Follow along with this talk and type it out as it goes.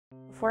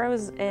Before I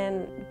was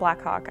in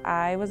Blackhawk,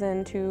 I was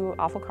in 2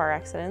 awful car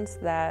accidents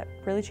that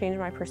really changed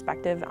my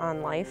perspective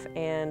on life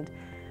and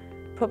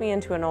put me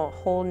into a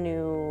whole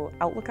new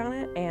outlook on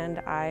it, and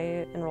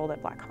I enrolled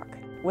at Blackhawk.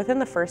 Within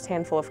the first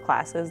handful of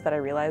classes that I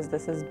realized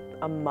this is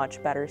a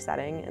much better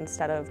setting.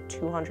 Instead of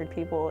 200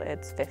 people,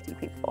 it's 50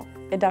 people.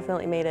 It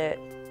definitely made it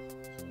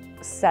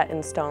set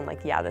in stone,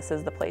 like, yeah, this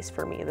is the place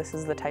for me. This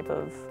is the type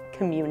of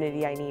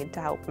community I need to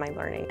help my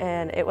learning.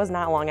 And it was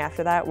not long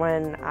after that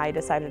when I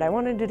decided I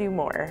wanted to do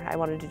more. I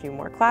wanted to do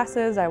more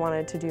classes, I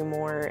wanted to do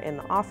more in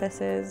the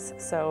offices,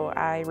 so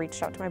I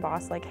reached out to my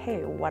boss like,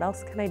 hey, what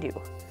else can I do?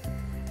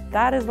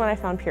 That is when I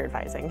found peer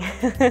advising.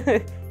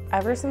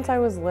 Ever since I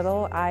was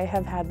little, I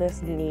have had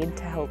this need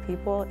to help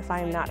people. If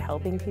I'm not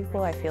helping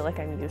people, I feel like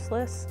I'm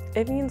useless.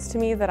 It means to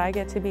me that I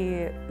get to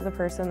be the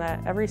person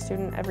that every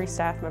student, every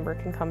staff member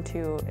can come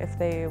to if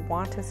they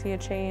want to see a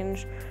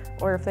change,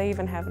 or if they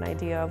even have an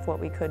idea of what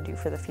we could do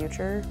for the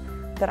future,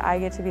 that I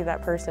get to be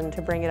that person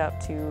to bring it up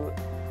to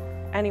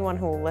anyone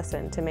who will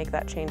listen to make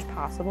that change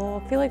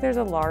possible. I feel like there's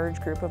a large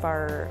group of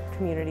our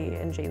community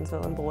in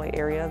Janesville and Beloit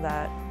area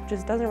that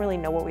just doesn't really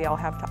know what we all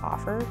have to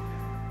offer.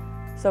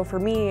 So for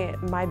me,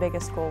 my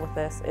biggest goal with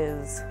this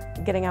is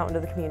getting out into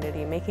the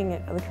community, making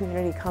the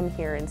community come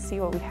here and see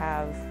what we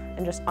have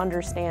and just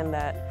understand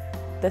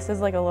that this is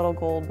like a little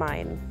gold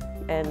mine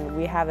and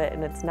we have it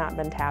and it's not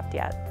been tapped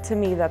yet. To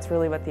me, that's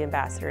really what the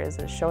Ambassador is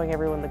showing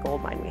everyone the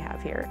gold mine we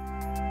have here.